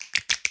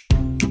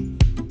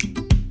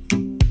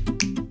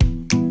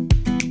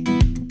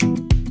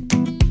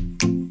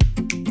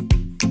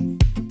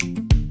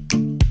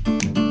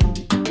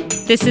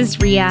this is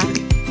Ria.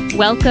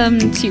 Welcome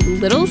to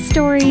Little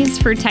Stories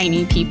for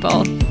Tiny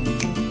People.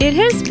 It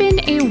has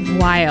been a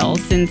while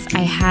since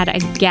I had a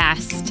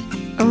guest,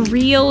 a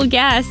real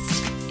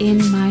guest, in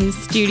my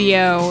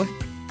studio.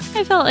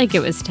 I felt like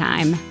it was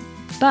time.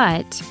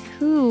 But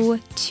who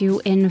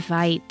to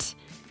invite?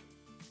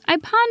 I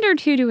pondered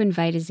who to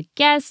invite as a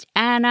guest,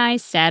 and I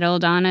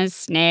settled on a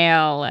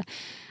snail.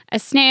 A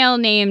snail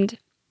named...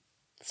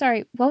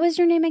 Sorry, what was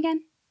your name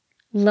again?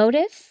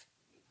 Lotus?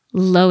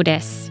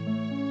 Lotus.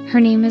 Her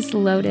name is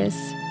Lotus.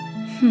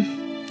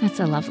 That's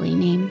a lovely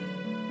name.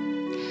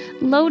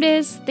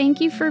 Lotus,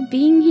 thank you for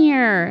being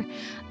here.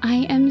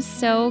 I am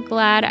so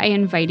glad I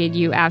invited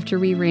you after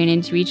we ran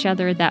into each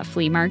other at that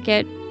flea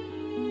market.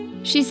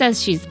 She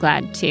says she's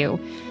glad too.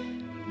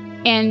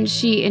 And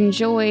she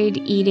enjoyed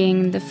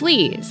eating the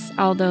fleas,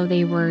 although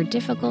they were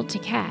difficult to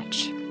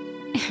catch.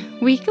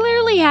 We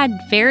clearly had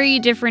very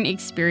different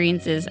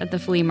experiences at the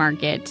flea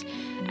market,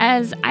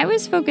 as I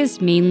was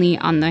focused mainly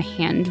on the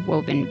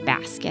hand-woven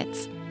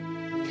baskets.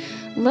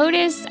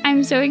 Lotus,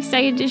 I'm so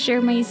excited to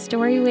share my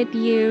story with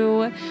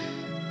you.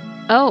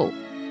 Well,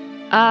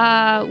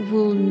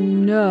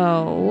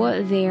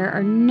 no, there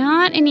are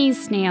not any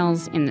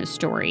snails in the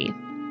story.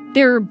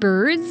 There are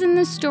birds in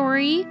the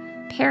story,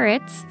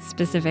 parrots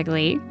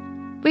specifically.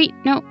 Wait,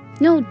 no,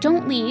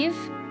 don't leave.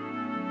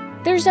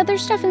 There's other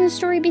stuff in the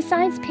story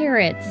besides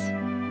parrots.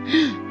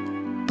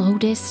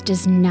 Lotus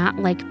does not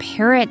like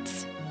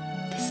parrots.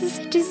 This is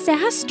a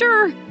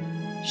disaster.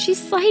 She's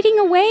sliding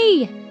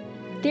away.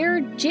 There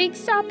are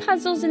jigsaw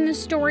puzzles in the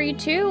story,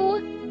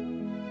 too.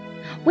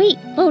 Wait,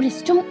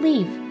 Lotus, don't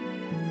leave.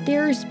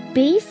 There's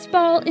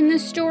baseball in the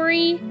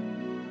story.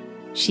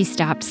 She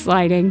stopped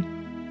sliding.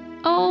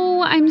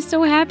 Oh, I'm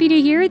so happy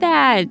to hear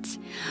that.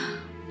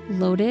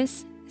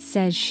 Lotus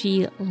says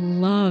she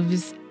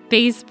loves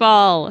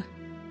baseball.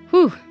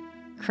 Whew,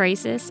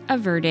 crisis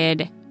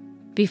averted.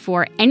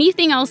 Before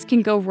anything else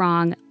can go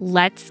wrong,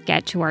 let's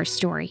get to our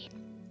story.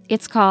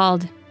 It's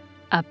called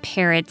A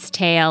Parrot's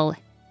Tale.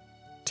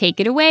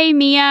 Take it away,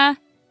 Mia.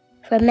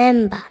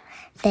 Remember,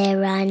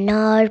 there are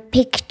no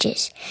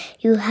pictures.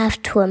 You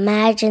have to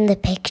imagine the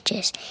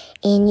pictures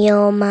in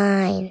your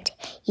mind.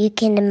 You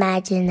can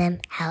imagine them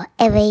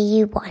however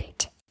you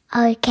want.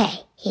 Okay,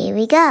 here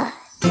we go.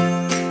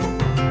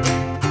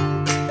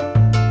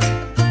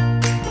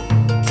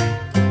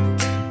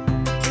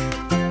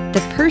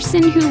 The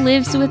person who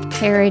lives with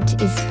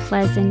Parrot is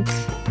pleasant,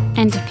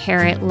 and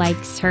Parrot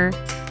likes her.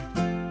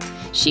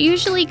 She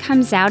usually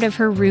comes out of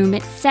her room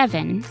at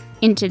 7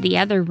 into the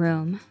other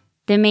room,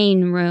 the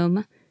main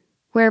room,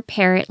 where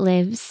Parrot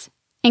lives,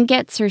 and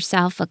gets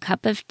herself a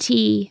cup of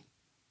tea.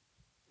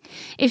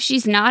 If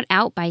she's not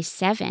out by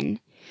 7,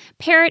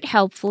 Parrot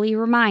helpfully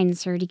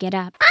reminds her to get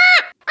up.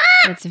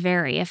 It's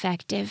very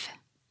effective.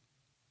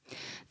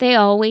 They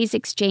always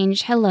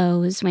exchange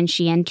hellos when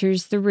she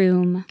enters the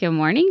room. Good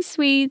morning,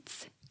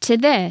 sweets. To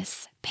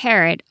this,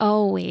 Parrot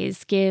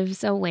always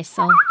gives a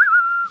whistle.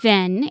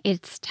 Then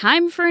it's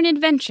time for an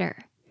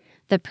adventure.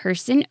 The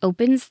person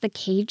opens the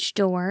cage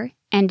door,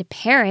 and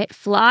Parrot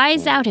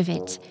flies out of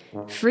it,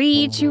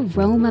 free to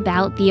roam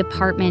about the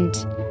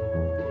apartment.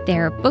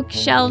 There are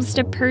bookshelves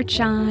to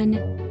perch on,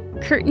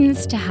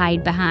 curtains to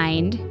hide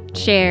behind,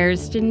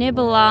 chairs to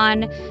nibble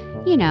on,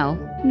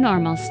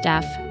 normal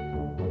stuff.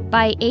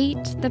 By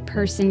 8, the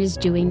person is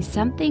doing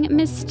something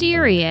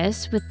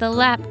mysterious with the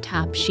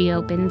laptop she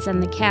opens on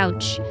the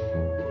couch.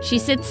 She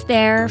sits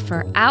there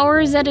for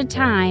hours at a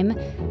time,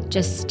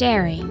 just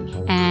staring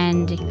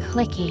and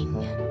clicking.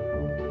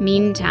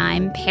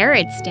 Meantime,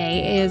 Parrot's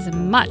day is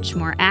much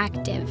more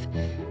active.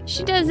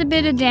 She does a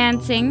bit of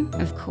dancing,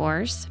 of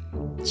course.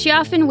 She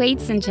often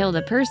waits until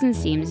the person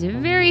seems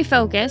very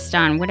focused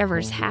on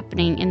whatever's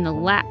happening in the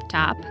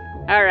laptop.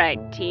 All right,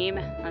 team,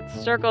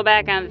 let's circle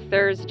back on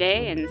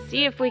Thursday and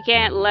see if we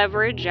can't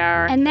leverage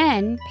our... And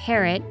then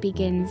Parrot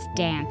begins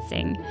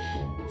dancing,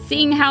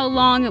 seeing how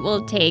long it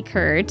will take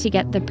her to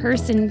get the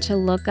person to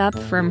look up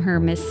from her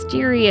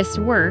mysterious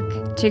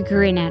work to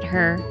grin at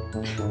her.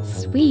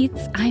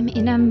 Sweets, I'm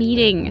in a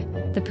meeting,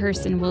 the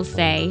person will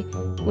say,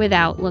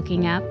 without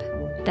looking up.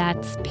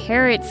 That's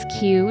Parrot's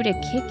cue to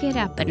kick it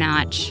up a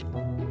notch.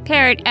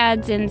 Parrot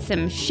adds in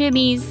some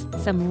shimmies,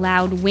 some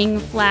loud wing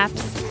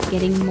flaps,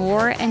 getting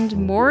more and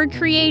more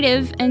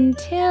creative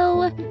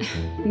until...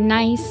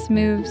 Nice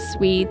move,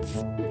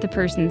 Sweets, the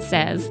person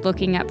says,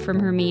 looking up from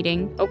her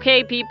meeting.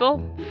 Okay,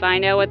 people,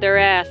 find out what their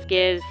ask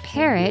is.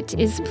 Parrot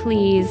is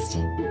pleased.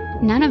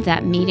 None of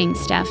that meeting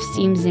stuff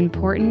seems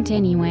important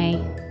anyway.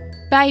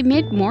 By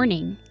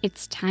mid-morning,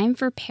 it's time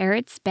for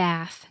Parrot's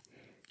bath.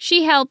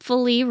 She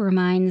helpfully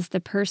reminds the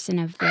person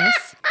of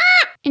this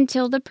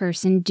until the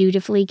person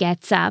dutifully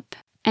gets up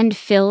and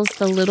fills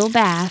the little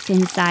bath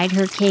inside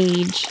her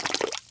cage.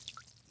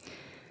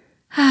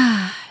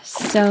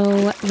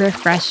 So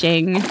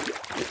refreshing.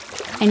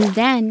 And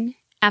then,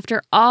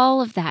 after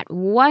all of that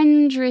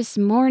wondrous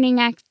morning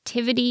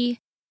activity,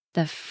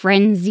 the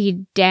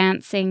frenzied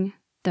dancing,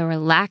 the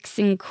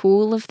relaxing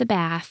cool of the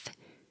bath,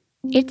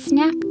 it's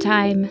nap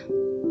time.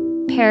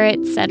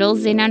 Parrot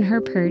settles in on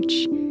her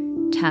perch,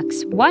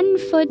 tucks one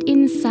foot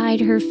inside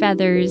her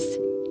feathers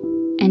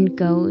and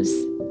goes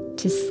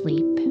to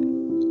sleep.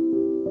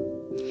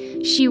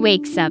 She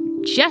wakes up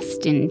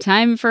just in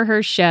time for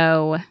her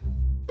show.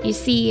 You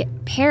see,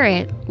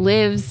 Parrot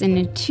lives in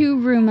a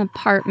 2-room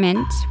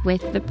apartment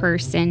with the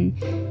person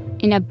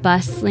in a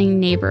bustling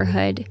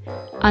neighborhood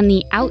on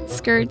the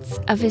outskirts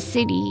of a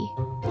city,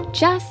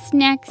 just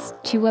next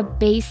to a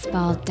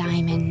baseball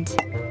diamond.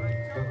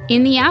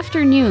 In the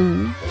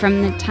afternoon,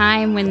 from the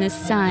time when the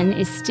sun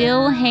is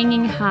still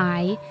hanging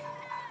high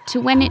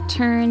to when it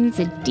turns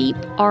a deep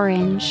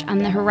orange on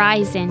the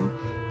horizon,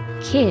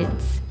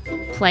 kids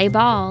play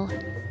ball.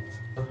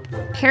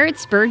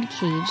 Parrot's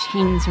birdcage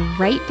hangs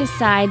right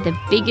beside the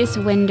biggest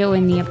window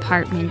in the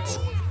apartment,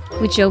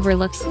 which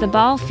overlooks the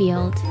ball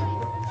field,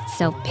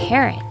 so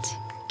Parrot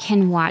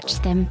can watch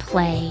them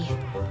play.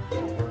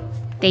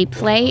 They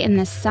play in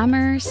the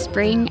summer,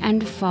 spring,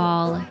 and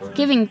fall,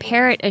 giving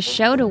Parrot a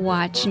show to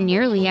watch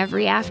nearly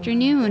every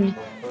afternoon.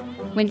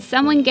 When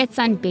someone gets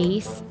on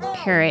base,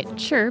 Parrot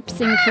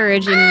chirps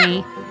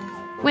encouragingly.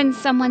 When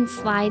someone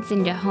slides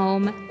into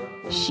home,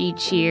 she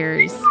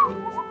cheers.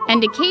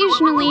 And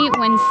occasionally,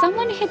 when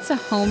someone hits a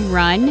home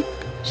run,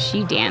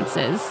 she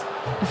dances,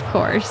 of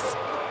course.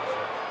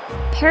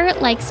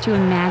 Parrot likes to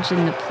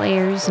imagine the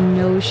players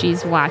know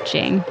she's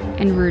watching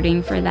and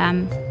rooting for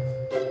them.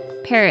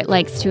 Parrot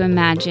likes to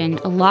imagine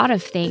a lot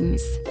of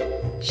things.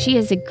 She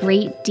has a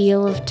great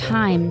deal of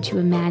time to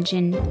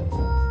imagine.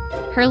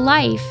 Her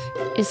life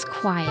is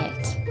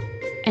quiet,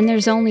 and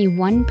there's only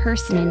one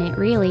person in it,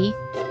 really.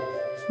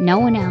 No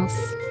one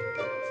else.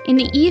 In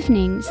the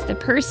evenings, the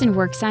person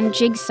works on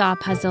jigsaw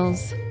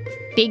puzzles,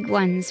 big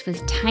ones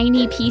with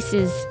tiny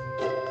pieces.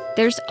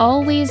 There's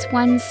always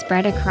one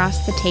spread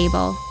across the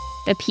table,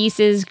 the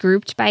pieces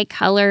grouped by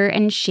color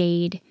and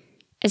shade,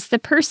 as the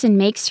person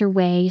makes her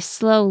way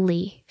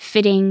slowly,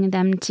 fitting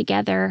them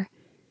together.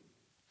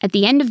 At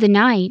the end of the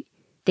night,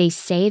 they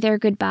say their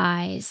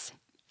goodbyes.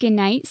 "Good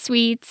night,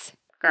 sweets."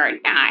 "Good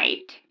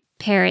night,"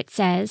 Parrot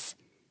says.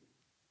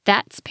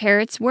 That's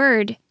Parrot's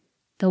word.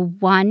 The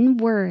one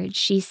word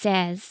she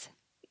says,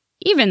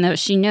 even though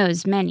she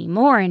knows many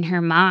more in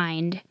her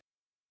mind.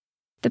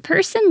 The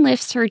person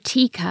lifts her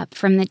teacup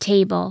from the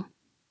table.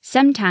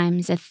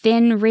 Sometimes a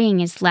thin ring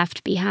is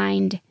left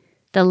behind.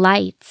 The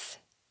lights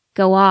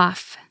go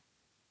off.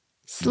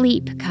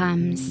 Sleep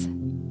comes.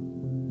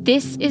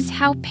 This is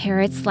how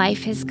Parrot's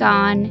life has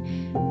gone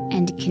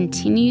and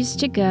continues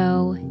to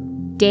go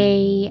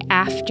day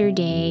after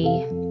day.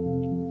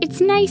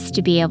 It's nice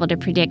to be able to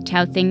predict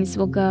how things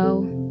will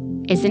go,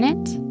 isn't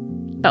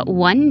it? But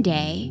one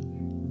day,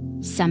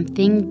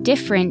 something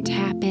different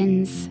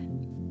happens.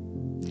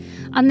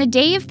 On the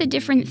day of the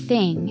different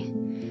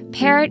thing,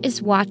 Parrot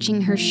is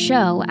watching her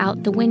show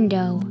out the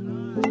window.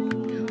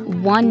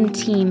 One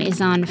team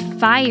is on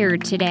fire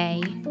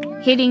today,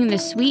 hitting the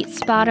sweet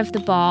spot of the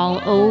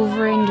ball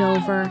over and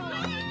over.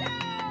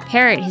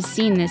 Parrot has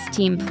seen this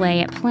team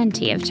play at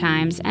plenty of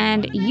times,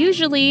 and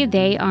usually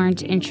they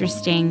aren't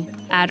interesting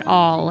at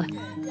all.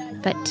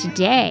 But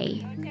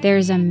today,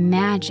 there's a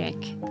magic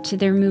to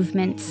their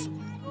movements.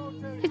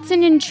 It's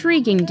an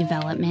intriguing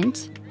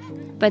development,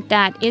 but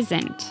that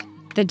isn't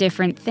the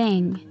different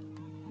thing.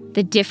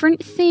 The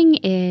different thing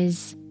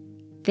is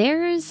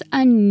there's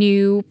a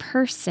new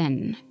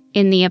person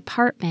in the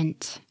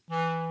apartment.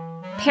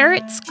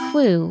 Parrot's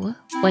clue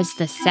was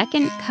the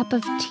second cup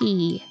of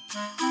tea.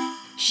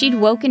 She'd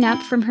woken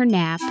up from her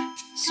nap,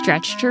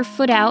 stretched her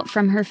foot out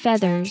from her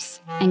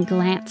feathers, and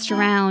glanced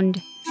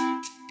around.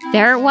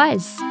 There it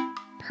was,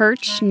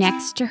 perched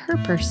next to her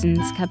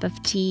person's cup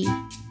of tea.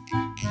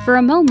 For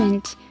a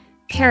moment,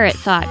 Parrot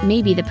thought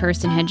maybe the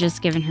person had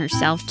just given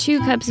herself 2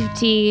 cups of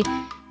tea,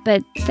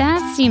 but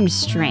that seemed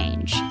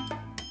strange.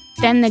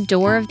 Then the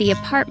door of the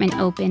apartment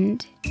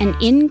opened, and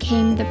in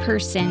came the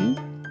person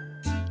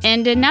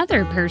and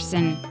another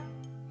person.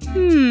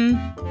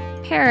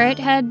 Parrot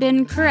had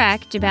been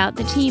correct about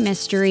the tea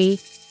mystery.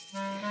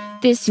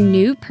 This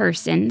new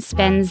person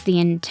spends the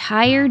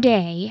entire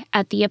day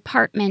at the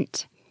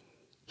apartment.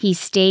 He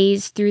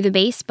stays through the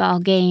baseball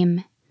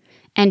game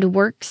and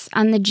works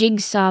on the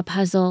jigsaw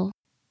puzzle.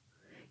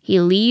 He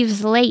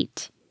leaves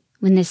late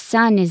when the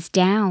sun is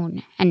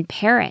down and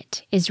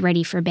Parrot is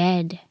ready for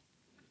bed.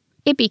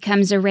 It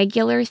becomes a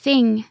regular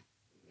thing,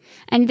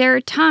 and there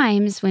are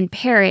times when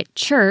Parrot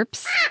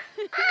chirps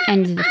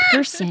and the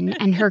person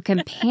and her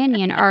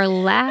companion are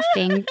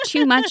laughing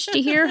too much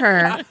to hear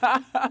her.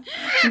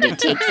 And it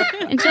takes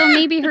until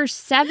maybe her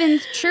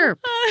 7th chirp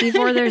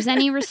before there's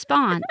any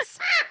response.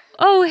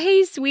 Oh,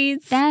 hey,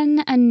 sweets.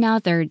 Then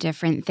another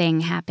different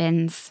thing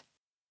happens.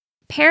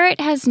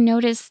 Parrot has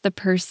noticed the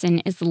person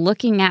is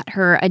looking at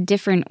her a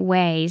different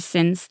way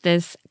since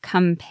this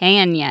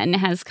companion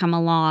has come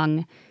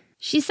along.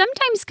 She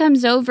sometimes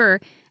comes over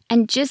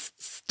and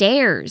just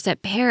stares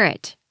at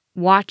Parrot,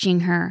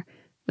 watching her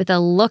with a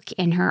look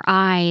in her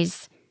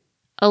eyes.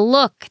 A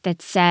look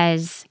that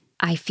says,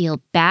 "I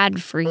feel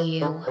bad for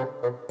you."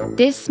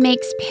 This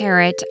makes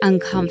Parrot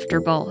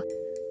uncomfortable.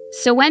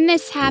 So when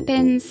this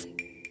happens,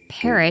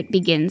 Parrot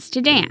begins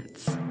to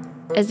dance.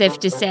 as if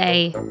to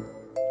say,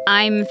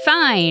 "I'm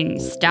fine,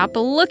 stop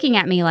looking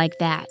at me like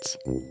that."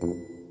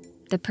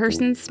 The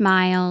person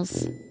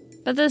smiles,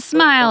 but the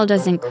smile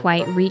doesn't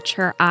quite reach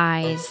her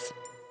eyes.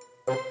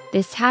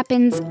 This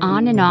happens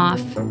on and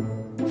off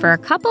for a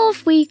couple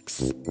of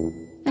weeks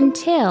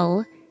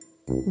until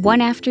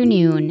one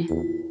afternoon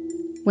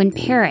when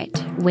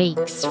Parrot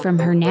wakes from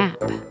her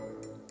nap.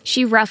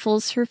 She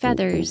ruffles her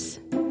feathers.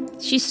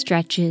 She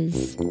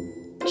stretches.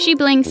 She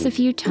blinks a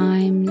few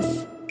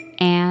times.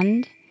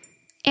 And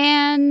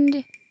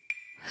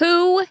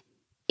who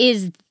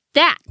is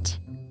that?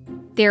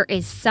 There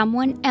is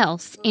someone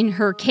else in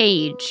her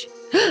cage.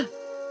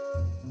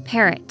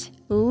 Parrot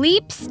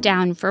leaps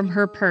down from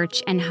her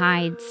perch and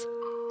hides.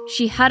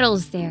 She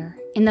huddles there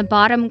in the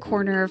bottom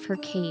corner of her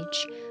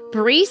cage,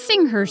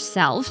 bracing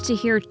herself to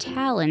hear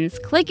talons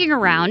clicking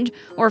around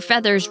or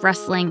feathers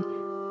rustling.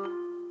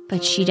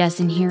 But she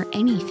doesn't hear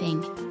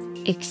anything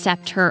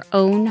except her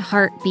own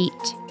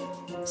heartbeat.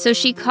 So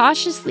she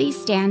cautiously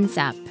stands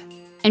up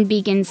and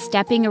begins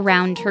stepping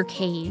around her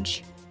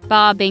cage,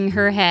 bobbing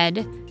her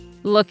head,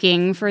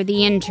 looking for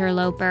the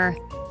interloper.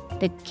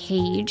 The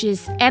cage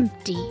is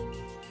empty.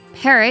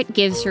 Parrot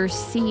gives her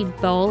seed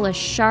bowl a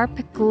sharp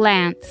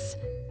glance.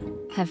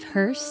 Have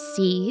her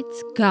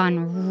seeds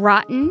gone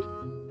rotten?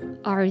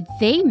 Are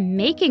they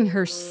making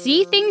her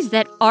see things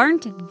that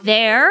aren't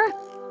there?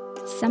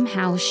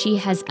 Somehow she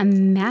has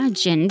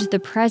imagined the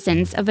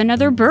presence of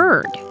another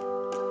bird.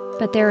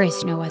 But there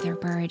is no other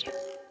bird.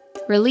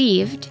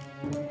 Relieved,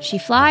 she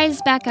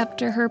flies back up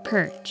to her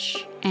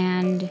perch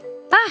and,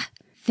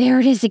 there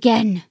it is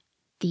again.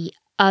 The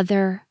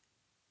other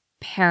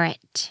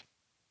parrot.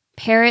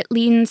 Parrot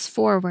leans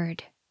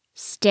forward,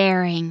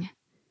 staring.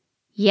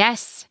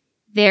 Yes,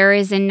 there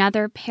is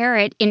another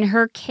parrot in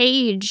her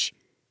cage.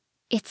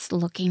 It's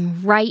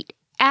looking right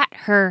at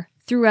her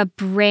through a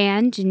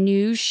brand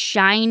new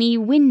shiny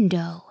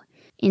window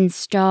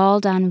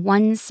installed on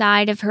one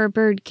side of her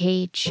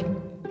birdcage.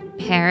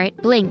 Parrot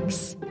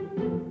blinks.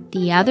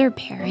 The other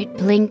parrot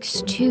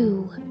blinks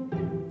too.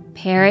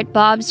 Parrot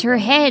bobs her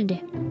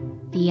head.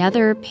 The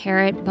other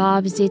parrot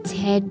bobs its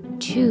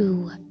head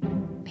too.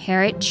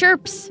 Parrot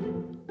chirps.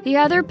 The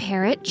other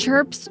parrot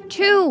chirps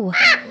too.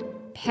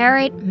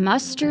 Parrot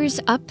musters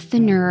up the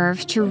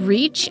nerve to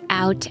reach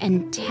out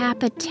and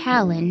tap a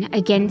talon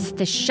against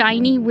the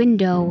shiny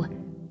window.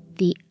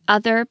 The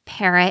other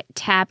parrot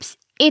taps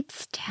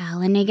its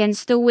talon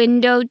against the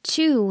window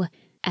too,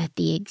 at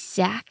the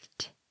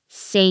exact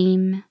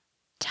same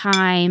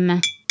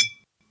time.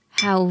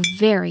 How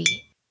very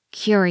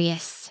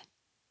curious.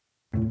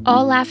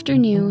 All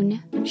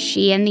afternoon,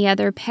 she and the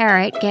other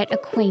parrot get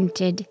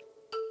acquainted.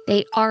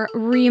 They are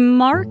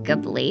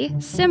remarkably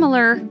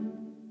similar.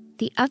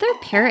 The other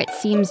parrot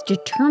seems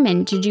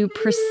determined to do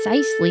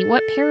precisely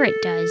what Parrot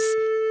does,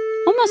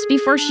 almost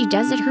before she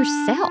does it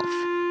herself.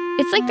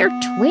 It's like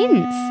they're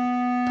twins.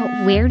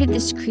 But where did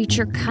this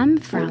creature come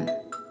from?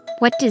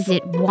 What does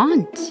it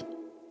want?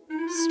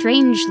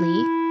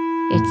 Strangely,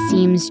 it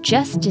seems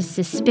just as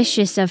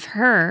suspicious of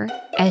her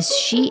as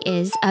she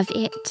is of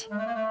it.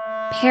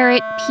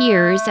 Parrot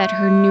peers at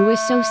her new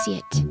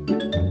associate.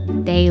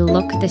 They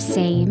look the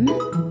same.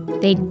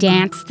 They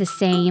dance the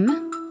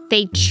same.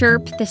 They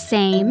chirp the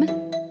same.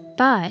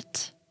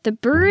 But the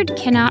bird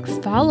cannot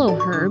follow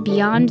her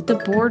beyond the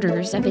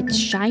borders of its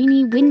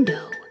shiny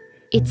window.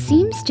 It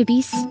seems to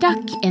be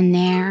stuck in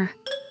there.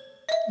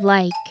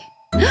 Like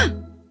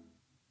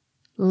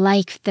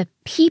the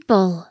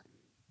people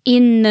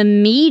in the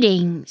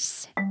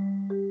meetings.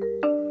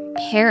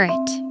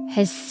 Parrot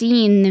has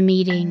seen the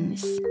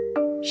meetings.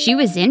 She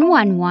was in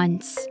one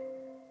once.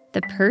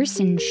 The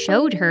person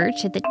showed her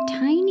to the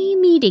tiny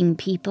meeting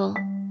people.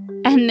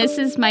 And this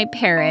is my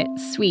parrot,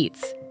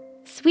 Sweets.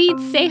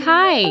 Sweets, say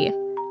hi!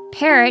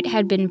 Parrot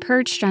had been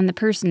perched on the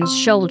person's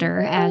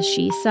shoulder, as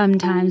she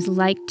sometimes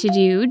liked to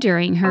do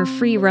during her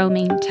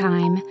free-roaming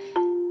time.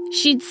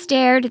 She'd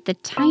stared at the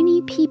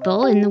tiny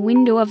people in the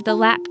window of the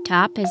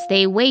laptop as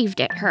they waved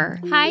at her.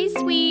 Hi,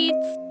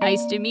 Sweets!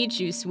 Nice to meet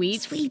you,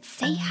 Sweets. Sweets,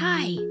 say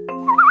hi.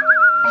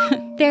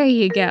 There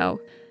you go.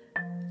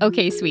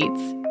 Okay,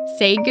 Sweets,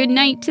 say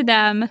goodnight to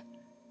them.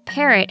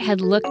 Parrot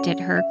had looked at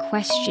her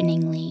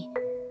questioningly.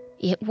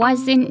 It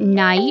wasn't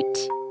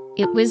night,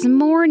 it was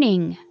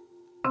morning.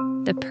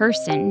 The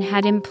person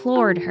had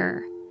implored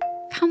her.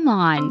 Come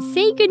on,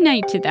 say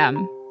goodnight to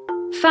them.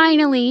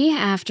 Finally,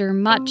 after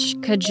much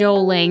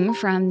cajoling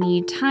from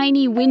the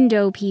tiny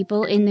window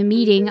people in the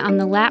meeting on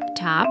the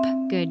laptop,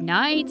 good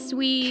night,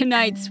 Sweets. Good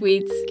night,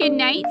 Sweets. Good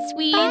night,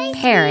 Sweets. Bye,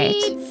 Parrot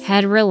Sweets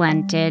had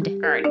relented.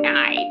 Good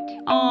night.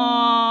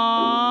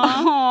 Aww.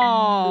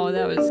 Oh,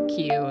 that was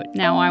cute.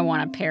 Now I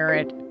want a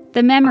parrot.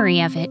 The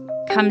memory of it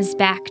comes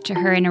back to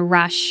her in a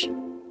rush.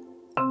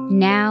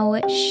 Now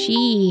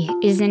she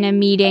is in a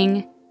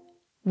meeting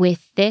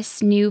with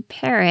this new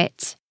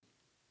parrot.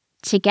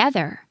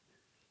 Together,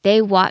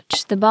 they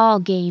watch the ball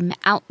game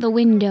out the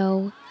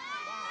window.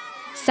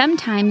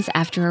 Sometimes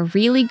after a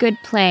really good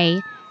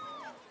play,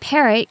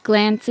 Parrot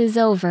glances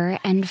over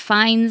and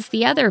finds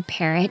the other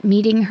parrot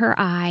meeting her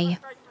eye.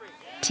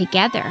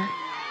 Together,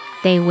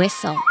 They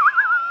whistle.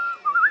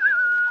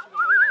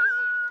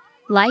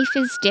 Life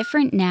is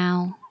different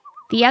now.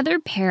 The other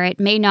parrot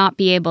may not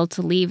be able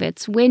to leave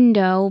its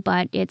window,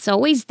 but it's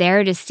always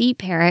there to see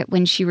Parrot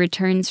when she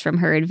returns from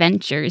her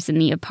adventures in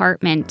the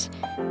apartment.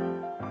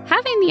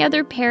 Having the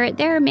other parrot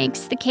there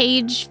makes the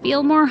cage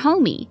feel more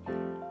homey.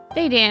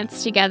 They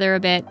dance together a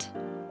bit.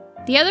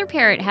 The other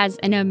parrot has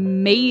an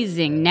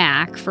amazing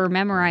knack for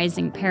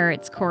memorizing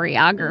Parrot's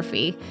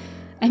choreography.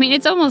 I mean,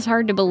 it's almost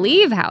hard to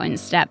believe how in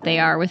step they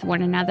are with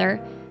one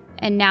another.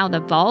 And now the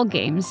ball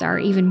games are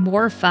even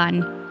more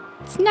fun.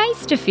 It's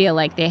nice to feel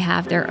like they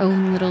have their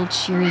own little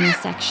cheering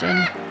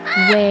section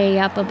way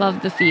up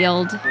above the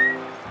field.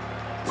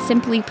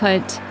 Simply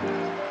put,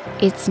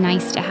 it's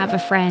nice to have a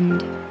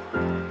friend.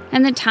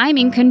 And the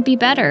timing couldn't be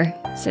better,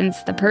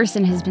 since the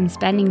person has been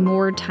spending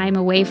more time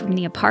away from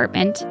the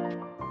apartment.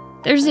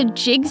 There's a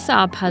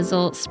jigsaw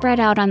puzzle spread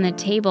out on the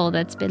table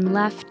that's been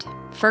left,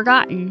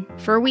 forgotten,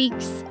 for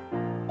weeks.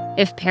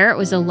 If Parrot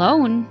was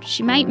alone,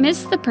 she might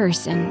miss the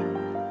person.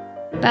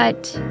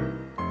 But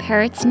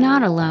Parrot's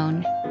not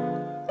alone.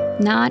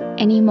 Not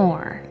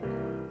anymore.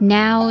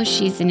 Now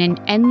she's in an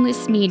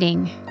endless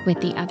meeting with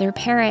the other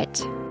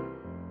parrot.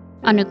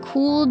 On a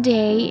cool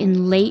day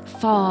in late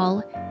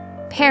fall,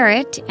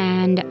 Parrot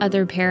and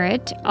other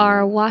parrot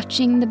are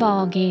watching the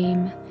ball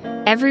game.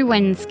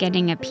 Everyone's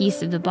getting a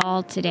piece of the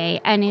ball today,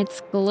 and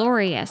it's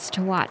glorious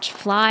to watch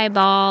fly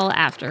ball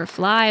after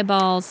fly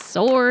ball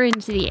soar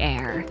into the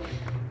air.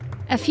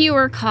 A few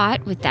are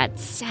caught with that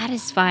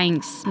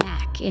satisfying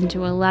smack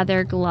into a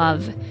leather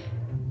glove.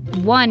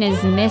 One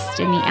is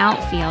missed in the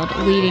outfield,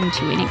 leading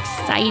to an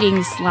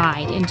exciting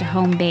slide into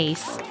home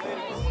base.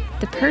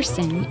 The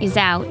person is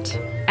out,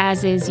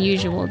 as is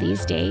usual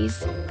these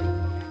days.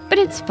 But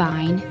it's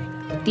fine.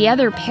 The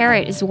other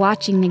parrot is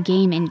watching the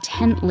game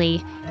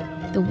intently.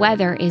 The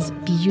weather is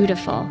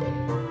beautiful,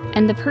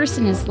 and the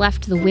person has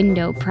left the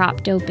window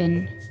propped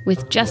open,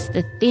 with just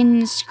the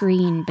thin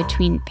screen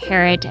between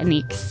Parrot and the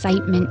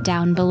excitement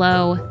down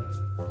below.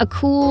 A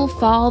cool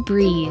fall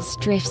breeze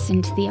drifts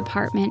into the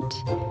apartment.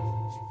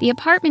 The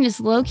apartment is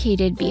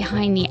located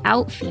behind the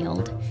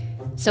outfield,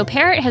 so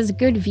Parrot has a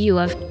good view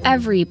of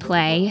every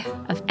play,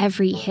 of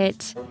every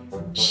hit.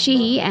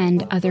 She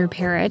and other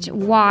parrot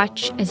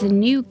watch as a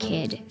new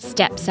kid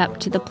steps up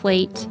to the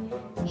plate.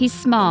 He's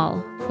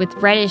small, with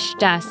reddish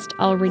dust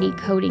already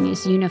coating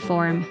his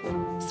uniform,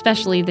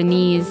 especially the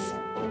knees.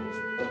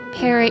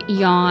 Parrot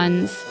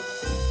yawns.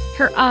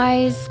 Her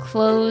eyes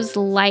close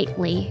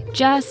lightly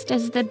just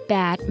as the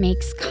bat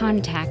makes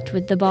contact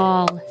with the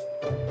ball.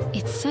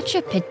 It's such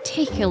a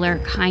particular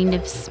kind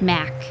of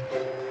smack,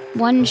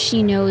 one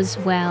she knows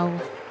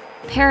well.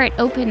 Parrot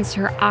opens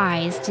her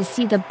eyes to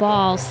see the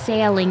ball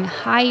sailing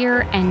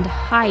higher and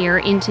higher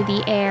into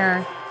the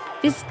air.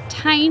 This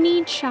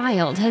tiny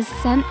child has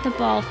sent the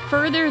ball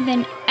further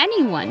than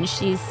anyone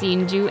she's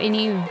seen do in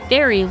a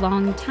very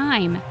long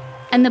time,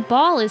 and the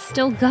ball is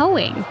still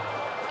going.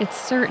 It's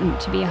certain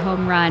to be a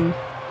home run.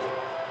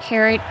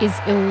 Parrot is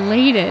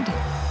elated.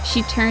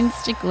 She turns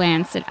to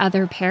glance at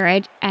other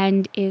parrot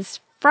and is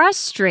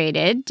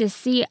frustrated to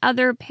see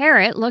other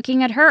parrot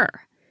looking at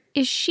her.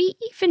 Is she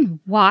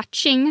even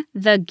watching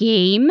the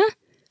game?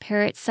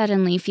 Parrot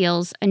suddenly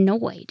feels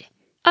annoyed.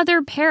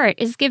 Other parrot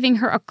is giving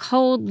her a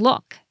cold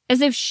look,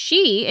 as if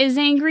she is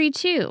angry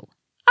too.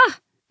 Ah,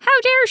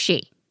 how dare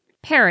she?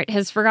 Parrot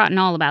has forgotten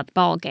all about the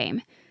ball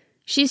game.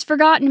 She's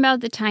forgotten about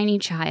the tiny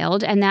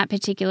child and that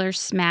particular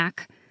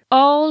smack.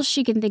 All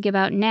she can think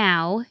about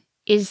now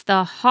is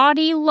the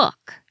haughty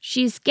look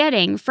she's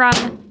getting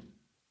from...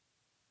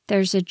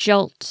 There's a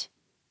jolt.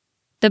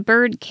 The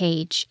bird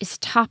cage is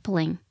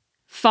toppling,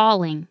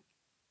 falling,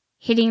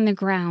 hitting the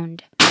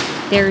ground.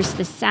 There's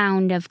the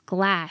sound of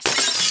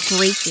glass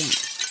breaking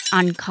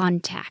on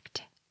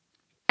contact.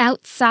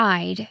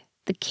 Outside,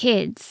 the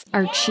kids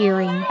are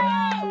cheering.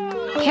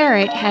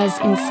 Parrot has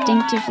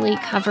instinctively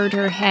covered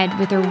her head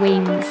with her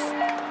wings.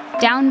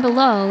 Down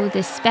below,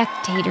 the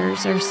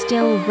spectators are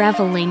still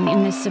reveling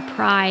in the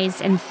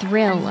surprise and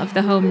thrill of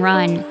the home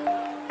run.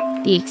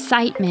 The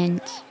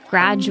excitement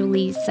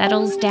gradually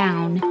settles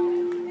down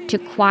to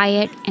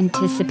quiet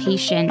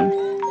anticipation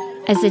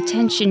as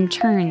attention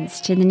turns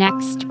to the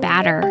next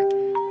batter,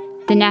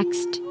 the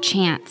next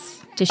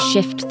chance to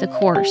shift the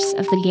course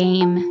of the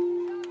game.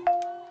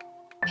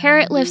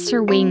 Parrot lifts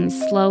her wings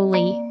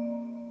slowly.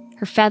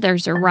 Her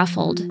feathers are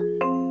ruffled.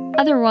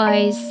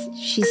 Otherwise,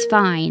 she's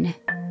fine.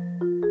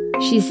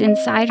 She's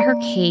inside her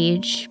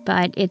cage,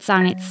 but it's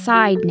on its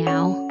side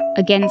now,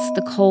 against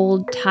the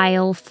cold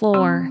tile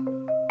floor.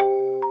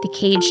 The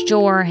cage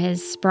door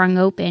has sprung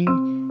open,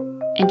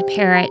 and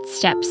Parrot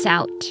steps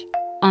out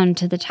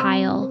onto the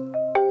tile,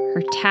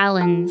 her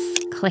talons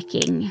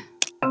clicking.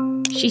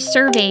 She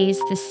surveys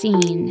the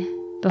scene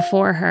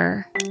before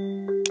her.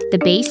 The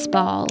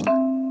baseball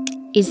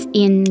is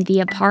in the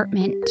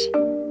apartment.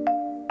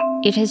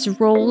 It has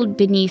rolled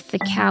beneath the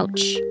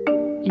couch,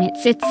 and it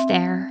sits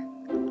there,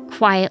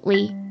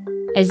 quietly,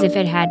 as if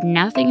it had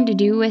nothing to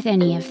do with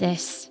any of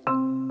this.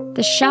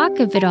 The shock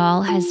of it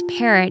all has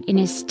Parrot in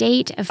a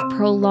state of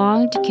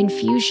prolonged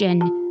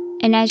confusion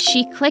And as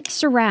she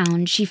clicks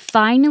around, she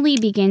finally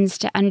begins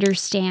to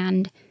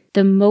understand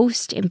the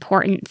most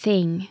important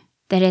thing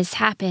that has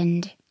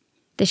happened.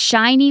 The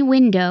shiny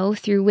window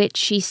through which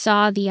she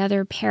saw the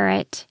other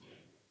parrot,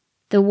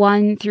 the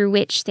one through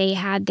which they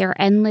had their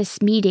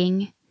endless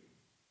meeting,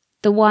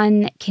 the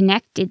one that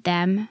connected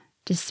them,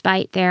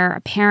 despite their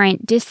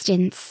apparent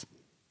distance,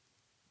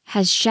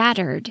 has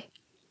shattered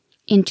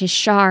into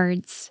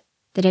shards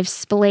that have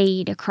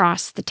splayed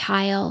across the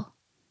tile.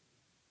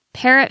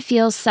 Parrot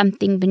feels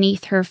something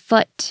beneath her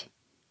foot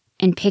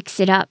and picks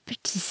it up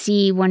to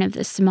see one of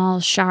the small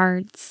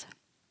shards.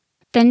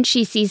 Then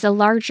she sees a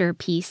larger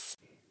piece,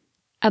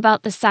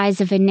 about the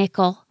size of a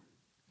nickel,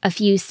 a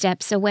few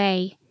steps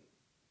away.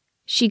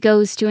 She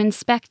goes to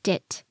inspect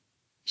it.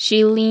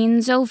 She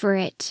leans over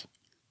it.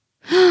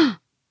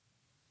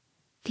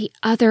 The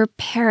other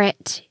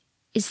parrot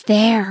is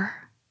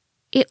there.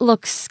 It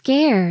looks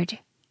scared.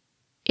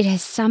 It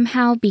has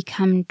somehow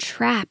become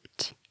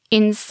trapped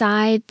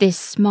inside this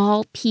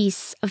small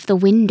piece of the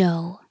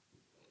window.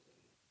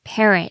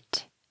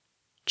 Parrot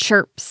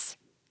chirps.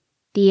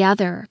 The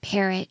other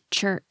parrot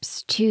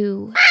chirps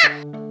too.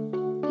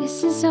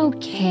 This is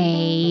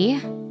okay,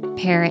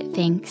 Parrot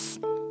thinks.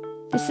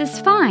 This is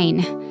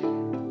fine.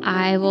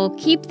 I will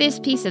keep this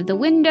piece of the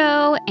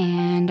window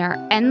and our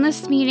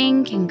endless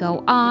meeting can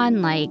go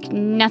on like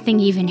nothing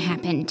even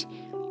happened.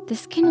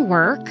 This can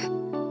work.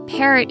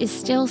 Parrot is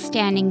still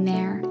standing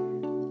there,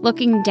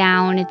 looking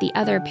down at the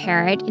other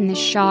parrot in the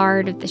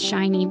shard of the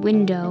shiny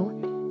window,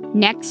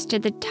 next to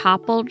the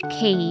toppled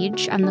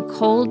cage on the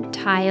cold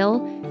tile,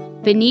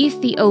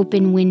 beneath the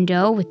open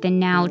window with the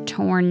now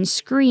torn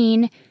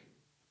screen,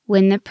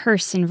 when the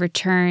person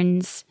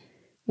returns.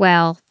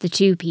 Well, the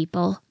two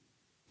people.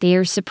 They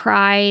are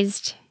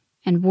surprised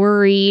and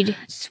worried.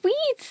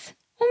 Sweets!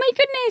 Oh my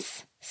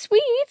goodness!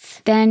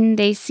 Sweets! Then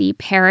they see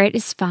Parrot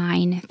is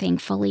fine,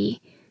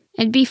 thankfully.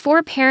 And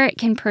before Parrot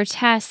can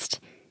protest,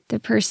 the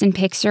person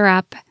picks her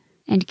up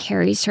and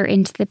carries her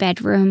into the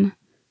bedroom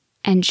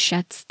and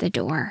shuts the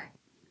door.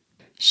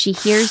 She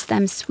hears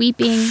them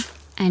sweeping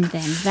and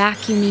then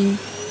vacuuming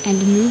and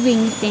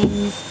moving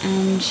things,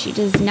 and she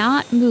does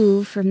not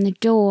move from the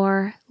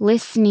door,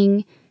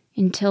 listening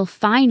until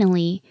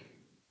finally,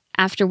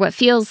 after what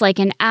feels like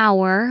an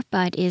hour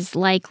but is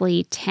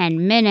likely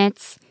 10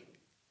 minutes,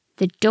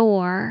 the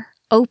door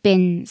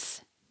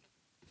opens.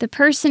 The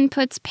person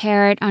puts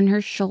Parrot on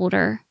her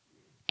shoulder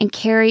and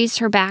carries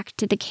her back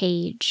to the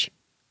cage,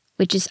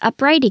 which is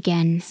upright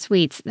again.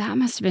 Sweets, that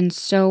must have been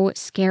so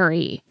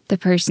scary, the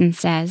person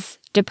says,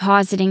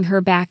 depositing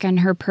her back on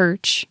her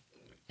perch.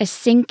 A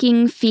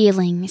sinking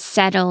feeling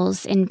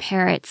settles in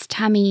Parrot's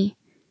tummy.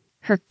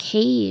 Her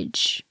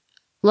cage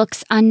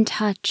looks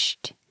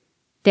untouched.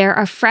 There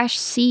are fresh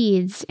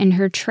seeds in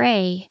her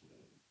tray.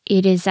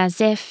 It is as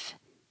if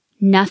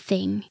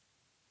nothing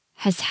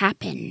has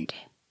happened.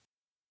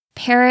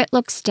 Parrot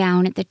looks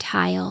down at the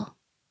tile.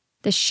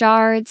 The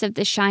shards of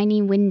the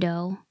shiny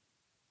window,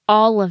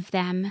 all of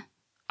them,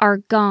 are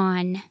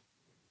gone,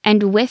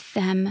 and with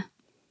them,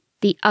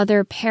 the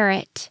other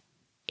parrot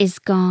is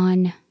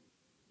gone.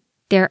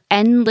 Their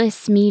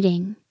endless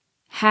meeting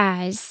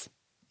has,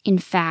 in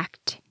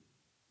fact,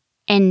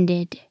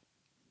 ended.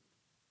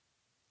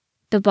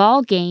 The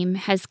ball game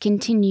has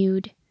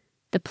continued,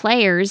 the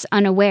players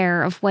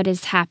unaware of what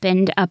has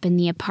happened up in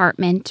the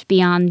apartment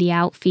beyond the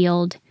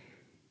outfield.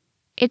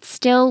 It's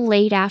still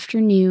late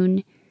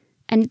afternoon,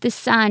 and the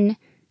sun,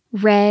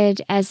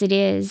 red as it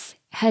is,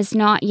 has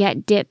not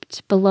yet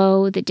dipped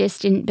below the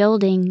distant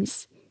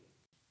buildings.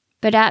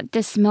 But at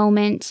this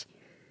moment,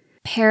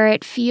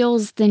 Parrot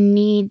feels the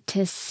need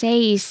to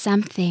say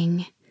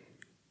something.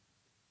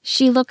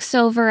 She looks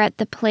over at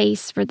the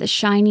place where the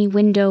shiny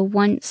window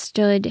once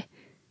stood,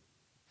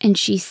 and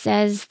she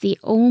says the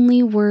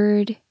only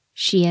word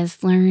she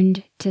has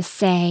learned to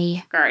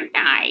say. Good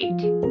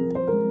night.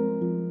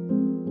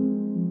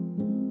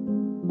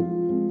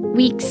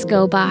 Weeks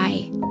go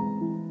by.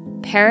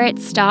 Parrot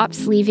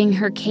stops leaving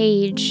her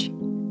cage.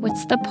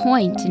 What's the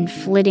point in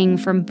flitting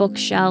from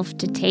bookshelf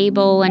to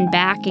table and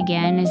back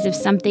again as if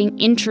something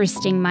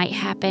interesting might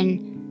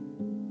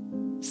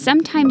happen?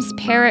 Sometimes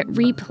Parrot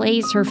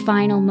replays her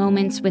final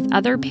moments with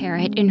other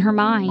Parrot in her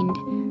mind.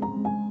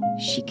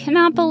 She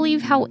cannot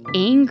believe how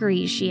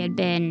angry she had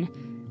been.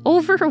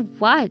 Over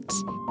what?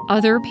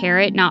 Other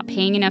Parrot not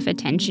paying enough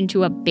attention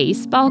to a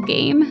baseball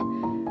game?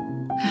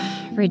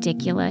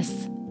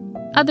 Ridiculous.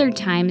 Other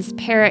times,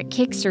 Parrot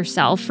kicks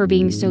herself for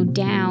being so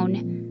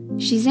down.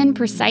 She's in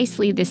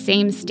precisely the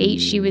same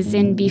state she was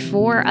in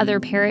before other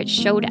parrots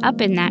showed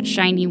up in that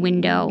shiny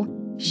window.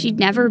 She'd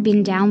never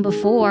been down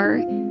before.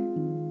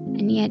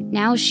 And yet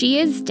now she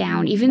is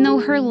down, even though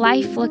her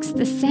life looks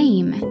the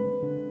same.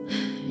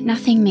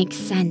 Nothing makes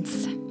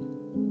sense.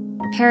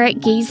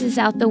 Parrot gazes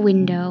out the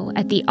window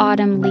at the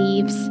autumn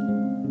leaves,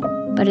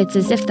 but it's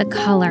as if the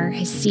color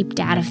has seeped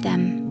out of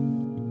them.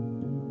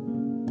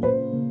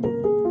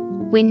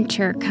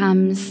 Winter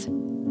comes.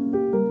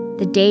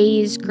 The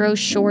days grow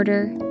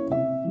shorter.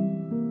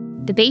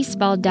 The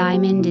baseball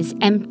diamond is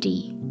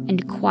empty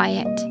and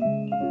quiet.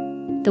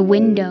 The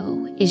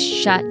window is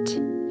shut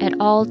at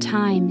all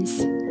times.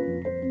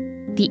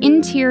 The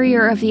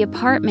interior of the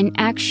apartment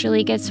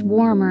actually gets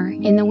warmer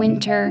in the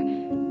winter,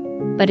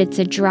 but it's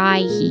a dry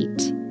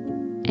heat,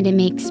 and it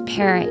makes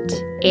Parrot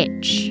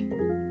itch.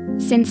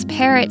 Since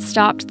Parrot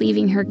stopped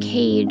leaving her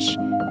cage,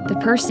 the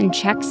person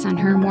checks on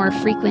her more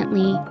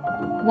frequently.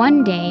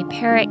 One day,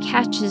 Parrot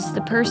catches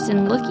the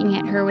person looking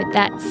at her with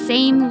that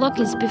same look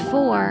as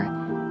before,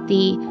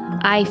 the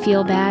 "I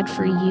feel bad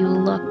for you"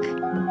 look.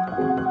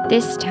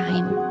 This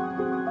time,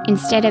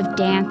 instead of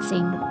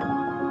dancing,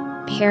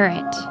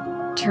 Parrot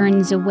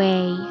turns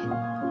away.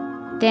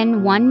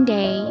 Then one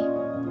day,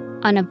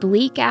 on a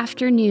bleak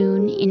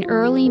afternoon in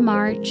early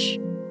March,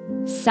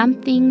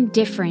 something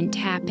different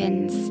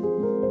happens.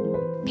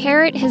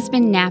 Parrot has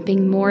been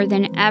napping more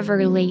than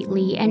ever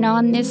lately, and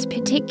on this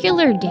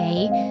particular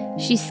day,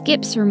 she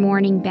skips her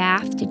morning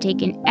bath to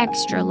take an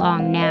extra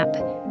long nap.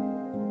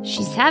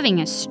 She's having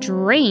a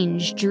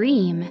strange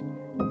dream.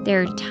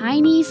 They're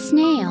tiny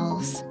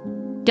snails,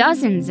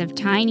 dozens of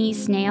tiny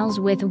snails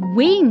with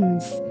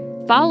wings,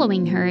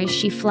 following her as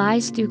she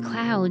flies through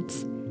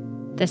clouds.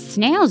 The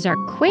snails are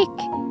quick.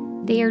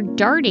 They are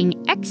darting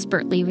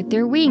expertly with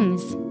their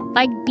wings,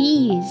 like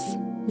bees,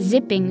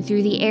 zipping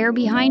through the air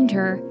behind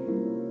her.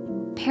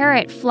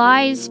 Parrot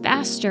flies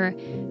faster,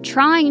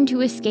 trying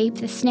to escape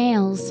the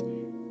snails.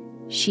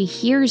 She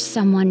hears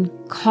someone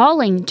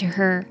calling to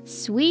her,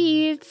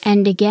 "Sweets!"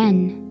 And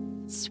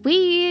again,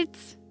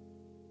 "Sweets!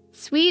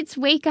 Sweets,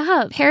 wake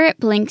up!" Parrot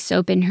blinks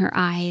open her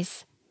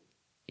eyes.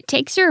 It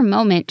takes her a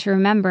moment to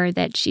remember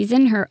that she's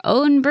in her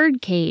own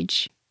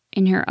birdcage,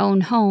 in her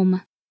own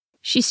home.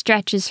 She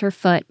stretches her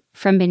foot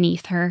from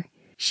beneath her.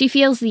 She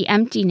feels the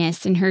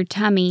emptiness in her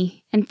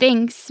tummy and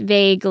thinks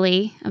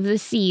vaguely of the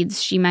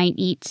seeds she might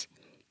eat.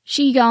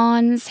 She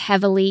yawns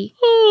heavily,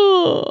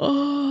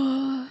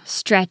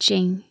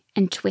 stretching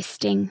and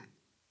twisting.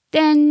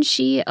 Then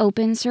she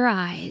opens her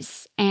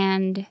eyes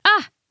and,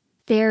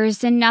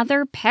 there's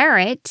another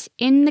parrot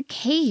in the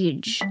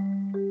cage.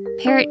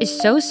 Parrot is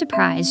so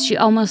surprised she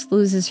almost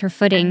loses her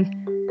footing.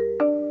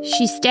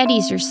 She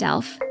steadies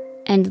herself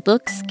and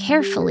looks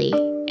carefully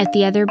at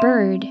the other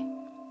bird.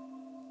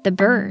 The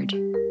bird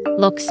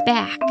looks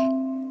back.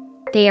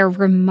 They are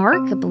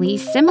remarkably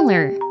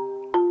similar.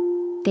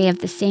 They have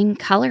the same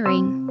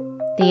coloring.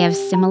 They have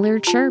similar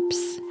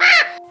chirps.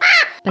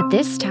 But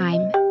this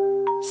time,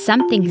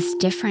 something's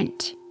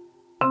different.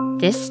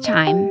 This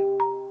time,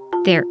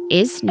 there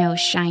is no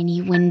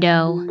shiny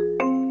window.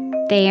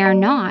 They are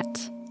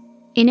not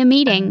in a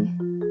meeting.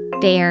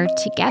 They are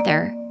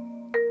together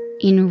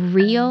in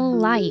real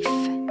life.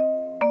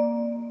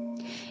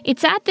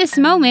 It's at this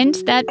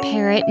moment that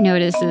Parrot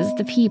notices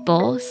the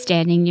people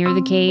standing near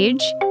the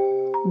cage,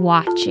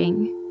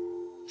 watching,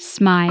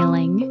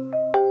 smiling.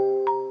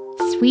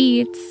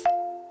 "Sweets,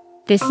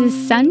 this is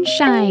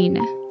Sunshine,"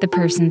 the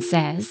person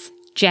says,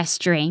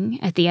 gesturing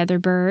at the other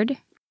bird.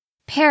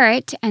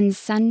 Parrot and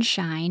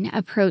Sunshine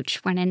approach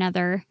one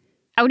another.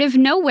 Out of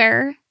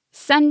nowhere,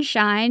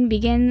 Sunshine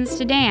begins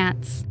to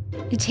dance.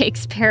 It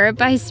takes Parrot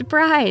by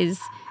surprise.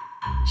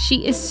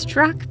 She is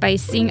struck by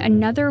seeing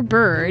another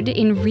bird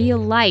in real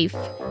life,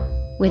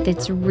 with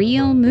its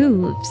real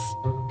moves,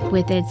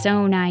 with its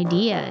own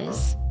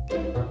ideas.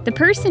 The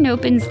person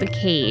opens the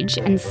cage,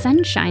 and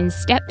Sunshine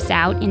steps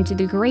out into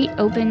the great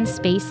open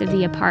space of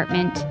the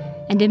apartment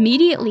and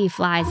immediately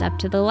flies up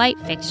to the light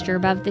fixture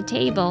above the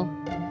table.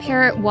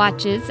 Parrot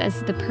watches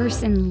as the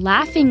person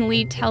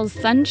laughingly tells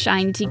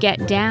Sunshine to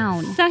get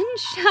down.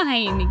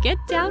 "Sunshine, get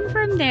down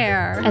from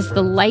there!" as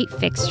the light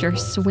fixture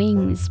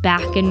swings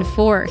back and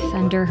forth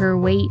under her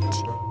weight.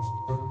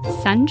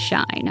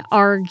 Sunshine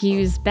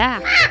argues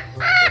back.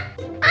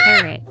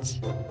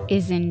 Parrot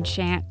is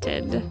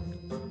enchanted.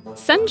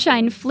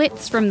 Sunshine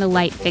flits from the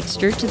light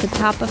fixture to the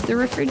top of the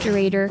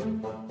refrigerator.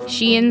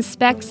 She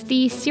inspects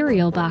the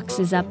cereal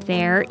boxes up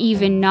there,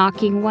 even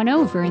knocking one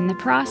over in the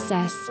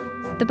process.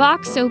 The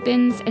box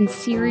opens and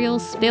cereal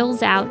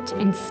spills out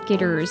and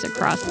skitters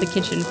across the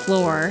kitchen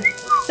floor.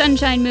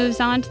 Sunshine moves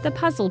on to the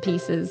puzzle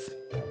pieces,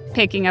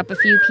 picking up a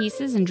few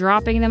pieces and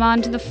dropping them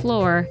onto the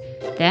floor.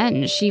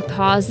 Then she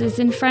pauses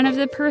in front of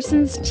the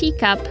person's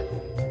teacup.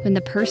 When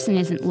the person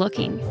isn't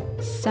looking,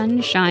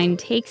 Sunshine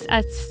takes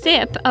a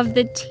sip of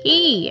the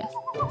tea.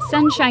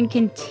 Sunshine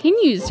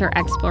continues her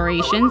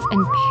explorations,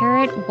 and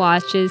Parrot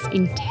watches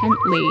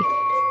intently,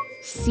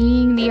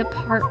 seeing the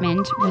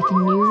apartment with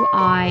new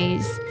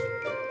eyes,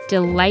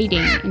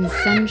 delighting in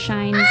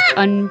Sunshine's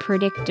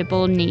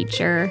unpredictable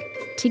nature.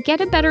 To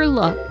get a better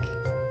look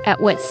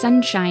at what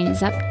Sunshine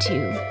is up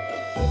to,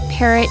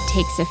 Parrot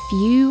takes a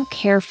few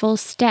careful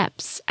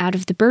steps out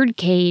of the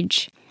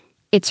birdcage.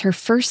 It's her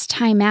first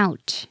time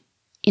out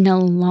in a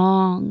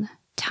long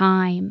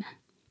time.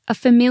 A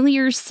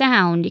familiar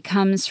sound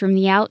comes from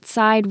the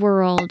outside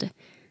world,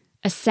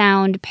 a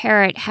sound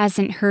Parrot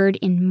hasn't heard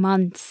in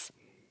months.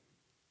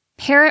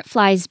 Parrot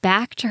flies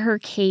back to her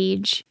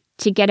cage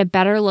to get a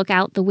better look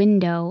out the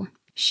window.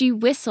 She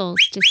whistles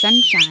to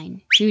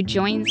Sunshine, who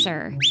joins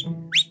her.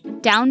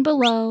 Down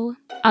below,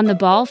 on the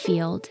ball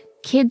field,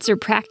 Kids are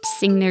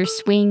practicing their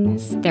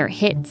swings, their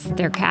hits,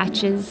 their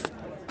catches.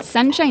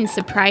 Sunshine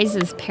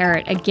surprises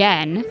Parrot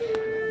again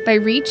by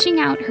reaching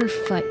out her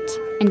foot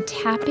and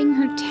tapping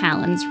her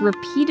talons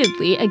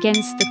repeatedly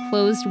against the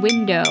closed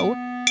window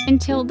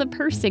until the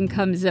person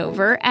comes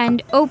over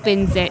and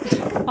opens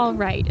it. All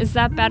right, is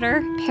that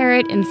better?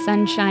 Parrot and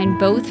Sunshine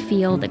both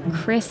feel the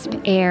crisp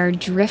air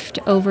drift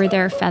over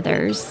their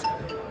feathers.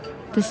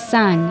 The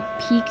sun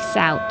peeks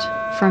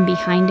out from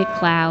behind a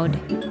cloud.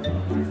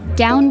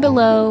 Down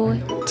below,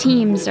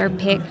 teams are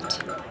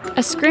picked.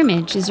 A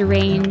scrimmage is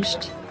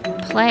arranged.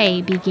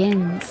 Play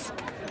begins.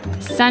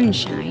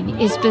 Sunshine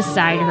is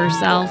beside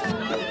herself.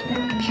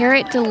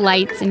 Parrot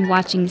delights in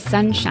watching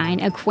Sunshine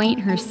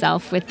acquaint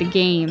herself with the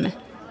game.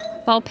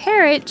 While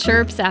Parrot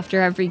chirps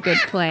after every good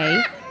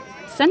play,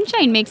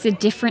 Sunshine makes a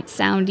different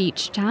sound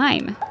each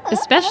time,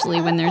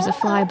 especially when there's a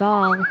fly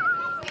ball.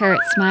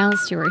 Parrot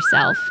smiles to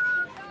herself,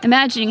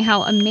 imagining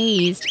how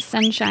amazed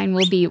Sunshine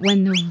will be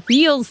when the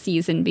real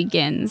season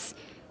begins,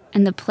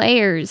 and the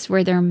players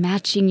wear their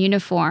matching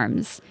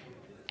uniforms,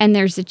 and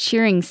there's a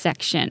cheering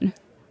section,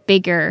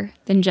 bigger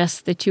than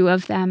just the two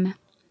of them.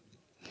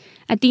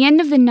 At the end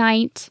of the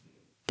night,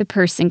 the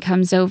person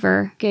comes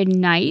over. "Good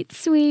night,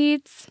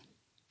 sweets."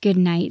 "Good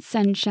night,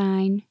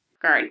 Sunshine."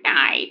 Good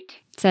night,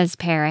 says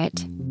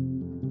Parrot.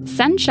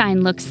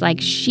 Sunshine looks like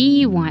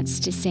she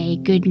wants to say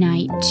good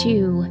night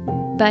too,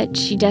 but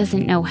she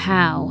doesn't know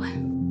how.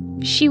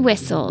 She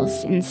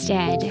whistles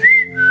instead.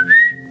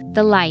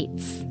 The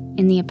lights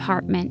in the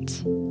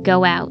apartment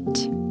go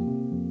out.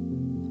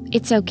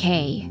 It's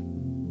okay,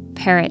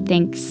 Parrot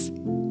thinks.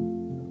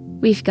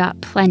 We've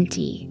got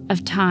plenty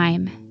of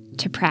time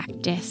to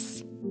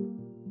practice.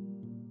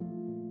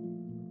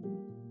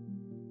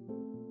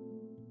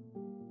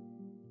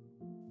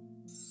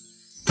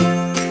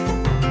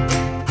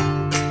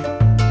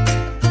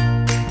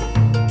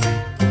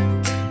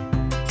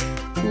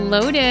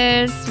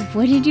 Lotus,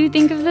 what did you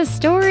think of the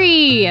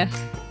story?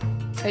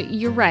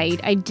 You're right,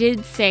 I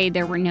did say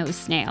there were no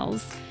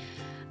snails.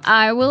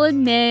 I will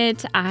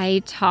admit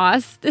I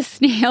tossed the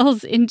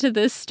snails into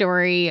this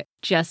story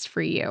just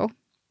for you.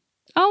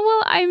 Oh,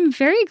 well, I'm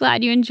very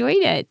glad you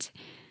enjoyed it.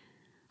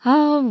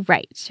 All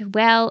right,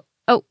 well,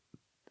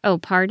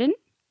 pardon?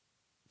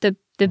 The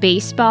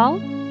baseball?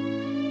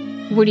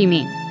 What do you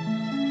mean?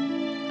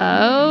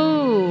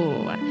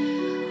 Oh,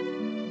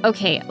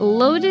 okay,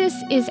 Lotus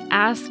is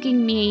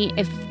asking me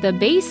if the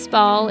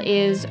baseball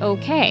is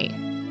okay.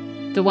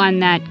 The one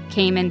that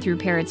came in through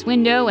Parrot's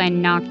window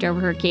and knocked over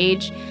her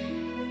cage.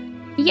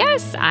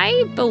 Yes,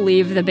 I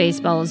believe the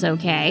baseball is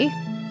okay.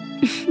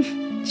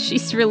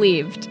 She's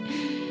relieved.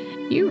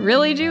 You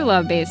really do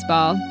love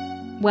baseball.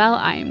 Well,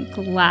 I'm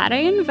glad I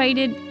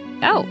invited...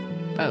 Oh,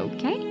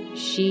 okay.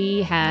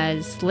 She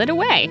has slid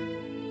away.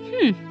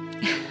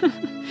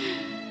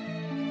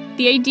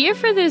 The idea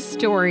for this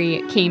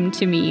story came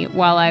to me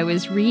while I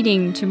was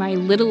reading to my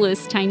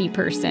littlest tiny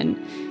person.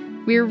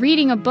 We were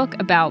reading a book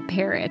about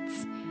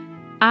parrots.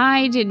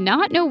 I did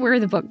not know where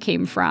the book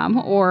came from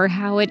or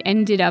how it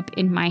ended up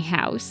in my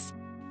house.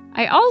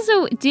 I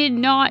also did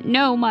not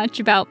know much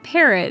about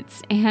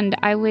parrots, and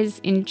I was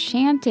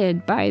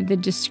enchanted by the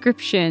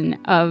description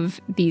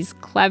of these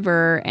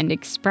clever and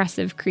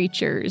expressive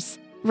creatures.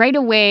 Right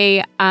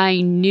away,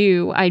 I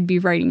knew I'd be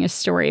writing a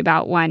story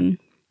about one.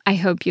 I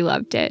hope you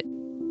loved it.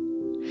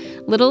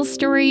 Little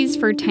Stories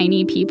for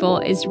Tiny People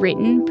is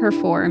written,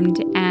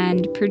 performed,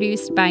 and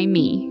produced by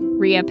me,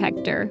 Rhea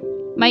Pector.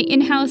 My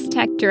in-house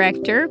tech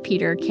director,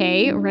 Peter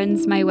Kay,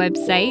 runs my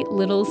website,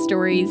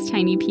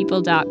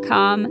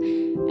 littlestoriestinypeople.com,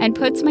 and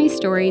puts my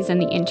stories on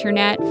the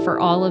internet for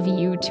all of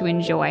you to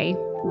enjoy.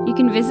 You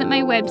can visit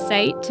my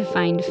website to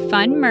find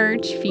fun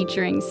merch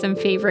featuring some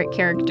favorite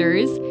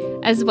characters,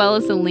 as well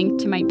as a link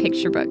to my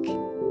picture book.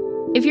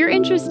 If you're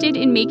interested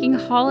in making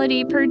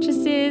holiday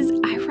purchases,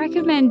 I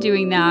recommend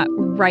doing that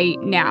right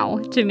now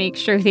to make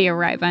sure they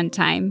arrive on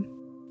time.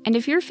 And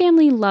if your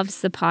family loves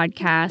the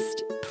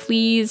podcast,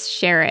 please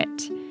share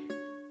it.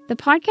 The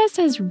podcast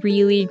has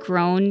really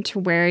grown to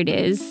where it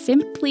is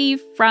simply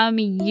from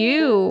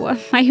you,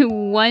 my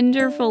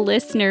wonderful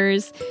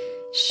listeners,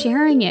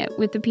 sharing it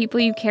with the people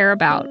you care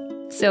about.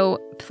 So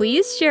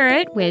please share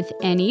it with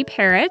any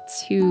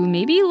parrots who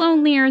may be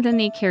lonelier than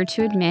they care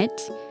to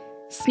admit,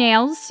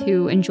 snails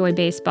who enjoy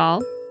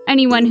baseball,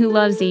 anyone who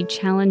loves a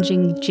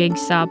challenging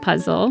jigsaw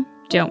puzzle,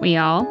 don't we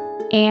all,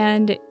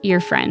 and your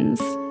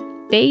friends.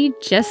 They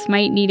just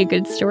might need a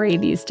good story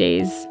these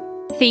days.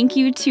 Thank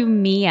you to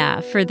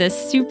Mia for the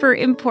super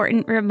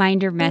important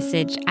reminder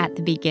message at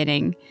the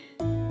beginning.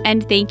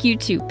 And thank you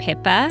to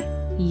Pippa,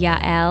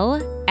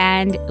 Yael,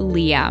 and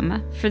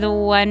Liam for the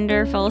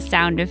wonderful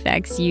sound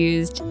effects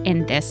used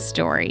in this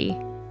story.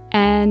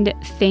 And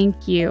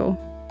thank you,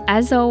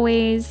 as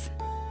always,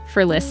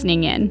 for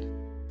listening in.